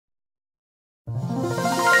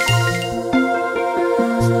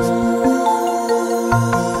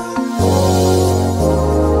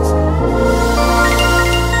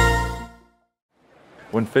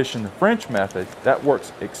fishing the French method, that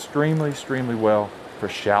works extremely well for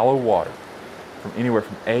shallow water, from anywhere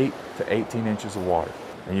from 8 to 18 inches of water,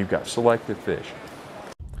 and you've got selected fish.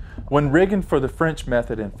 When rigging for the French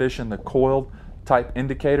method and fishing the coiled type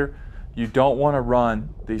indicator, you don't want to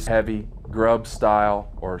run these heavy grub style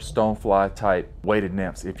or stonefly type weighted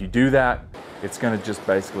nymphs. If you do that, it's going to just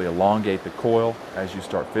basically elongate the coil as you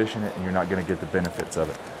start fishing it, and you're not going to get the benefits of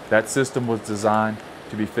it. That system was designed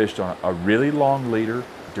to be fished on a really long leader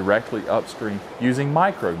directly upstream using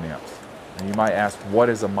micro nymphs. And you might ask, what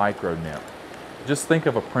is a micro nymph? Just think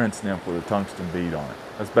of a Prince nymph with a tungsten bead on it.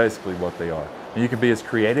 That's basically what they are. And you can be as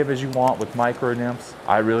creative as you want with micro nymphs.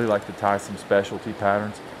 I really like to tie some specialty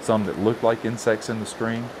patterns, some that look like insects in the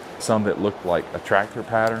stream, some that look like attractor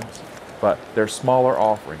patterns, but they're smaller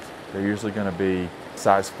offerings. They're usually going to be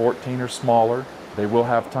size 14 or smaller. They will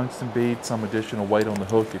have tungsten beads, some additional weight on the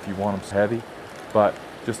hook if you want them heavy, but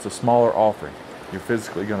just a smaller offering. You're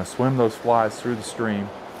physically going to swim those flies through the stream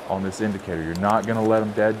on this indicator. You're not going to let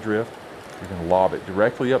them dead drift. You're going to lob it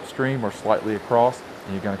directly upstream or slightly across,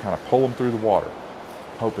 and you're going to kind of pull them through the water,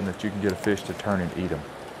 hoping that you can get a fish to turn and eat them.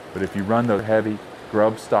 But if you run those heavy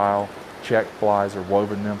grub style check flies or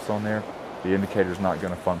woven nymphs on there, the indicator is not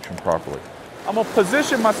going to function properly. I'm going to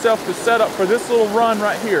position myself to set up for this little run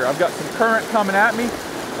right here. I've got some current coming at me,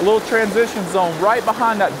 a little transition zone right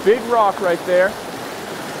behind that big rock right there.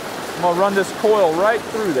 I'm going to run this coil right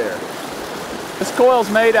through there. This coil is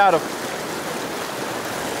made out of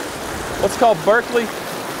what's called Berkeley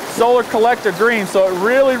solar collector green, so it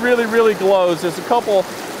really glows. There's a couple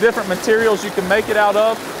different materials you can make it out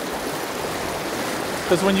of,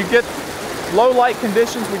 because when you get low light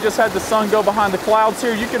conditions, we just had the sun go behind the clouds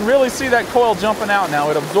here, you can really see that coil jumping out now.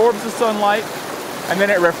 It absorbs the sunlight and then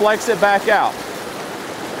it reflects it back out.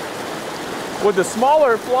 With the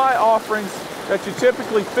smaller fly offerings that you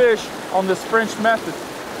typically fish on this French method,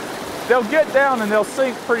 they'll get down and they'll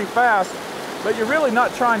sink pretty fast, but you're really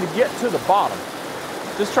not trying to get to the bottom.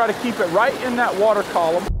 Just try to keep it right in that water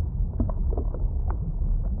column.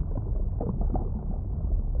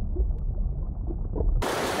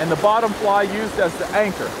 And the bottom fly used as the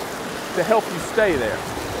anchor to help you stay there.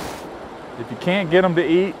 If you can't get them to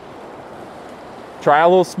eat, try a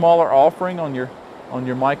little smaller offering on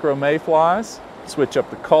your micro mayflies. Switch up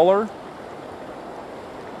the color.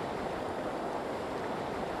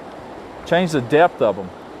 Change the depth of them.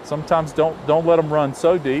 Sometimes don't let them run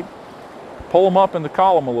so deep. Pull them up in the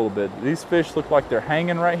column a little bit. These fish look like they're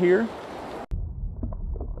hanging right here.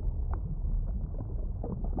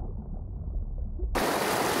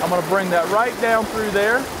 I'm going to bring that right down through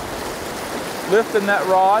there, lifting that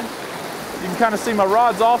rod. You can kind of see my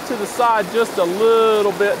rod's off to the side just a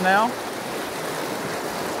little bit now.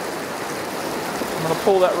 I'm going to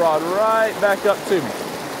pull that rod right back up to me.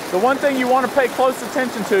 The one thing you want to pay close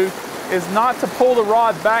attention to is not to pull the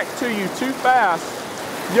rod back to you too fast.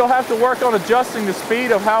 You'll have to work on adjusting the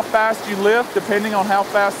speed of how fast you lift depending on how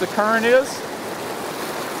fast the current is.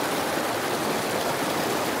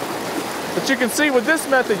 But you can see with this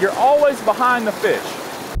method, you're always behind the fish.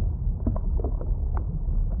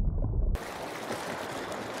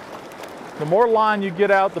 The more line you get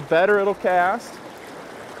out, the better it'll cast.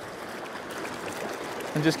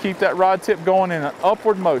 And just keep that rod tip going in an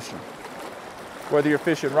upward motion, whether you're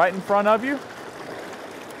fishing right in front of you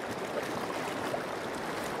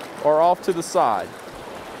or off to the side.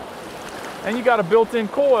 And you got a built-in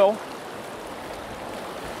coil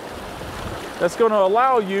that's going to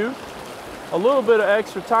allow you a little bit of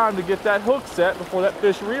extra time to get that hook set before that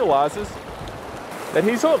fish realizes that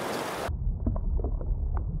he's hooked.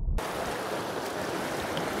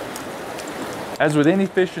 As with any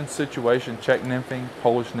fishing situation, Czech nymphing,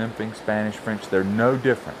 Polish nymphing, Spanish, French, they're no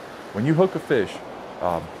different. When you hook a fish,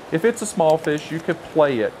 if it's a small fish, you could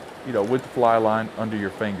play it, with the fly line under your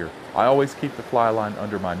finger. I always keep the fly line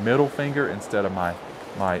under my middle finger instead of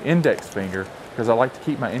my index finger, because I like to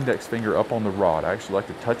keep my index finger up on the rod. I actually like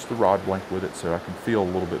to touch the rod blink with it so I can feel a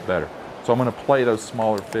little bit better. So I'm going to play those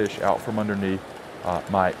smaller fish out from underneath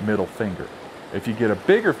my middle finger. If you get a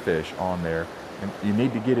bigger fish on there, and you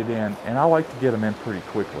need to get it in, and I like to get them in pretty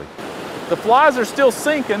quickly. The flies are still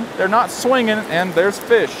sinking, they're not swinging, and there's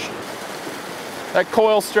fish. That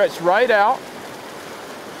coil stretched right out.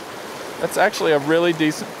 That's actually a really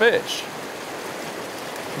decent fish.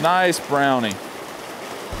 Nice brownie.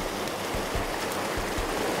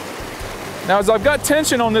 Now as I've got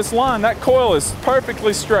tension on this line, that coil is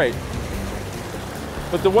perfectly straight.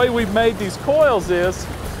 But the way we've made these coils is,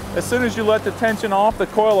 as soon as you let the tension off, the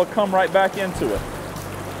coil will come right back into it.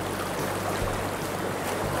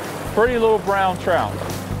 Pretty little brown trout.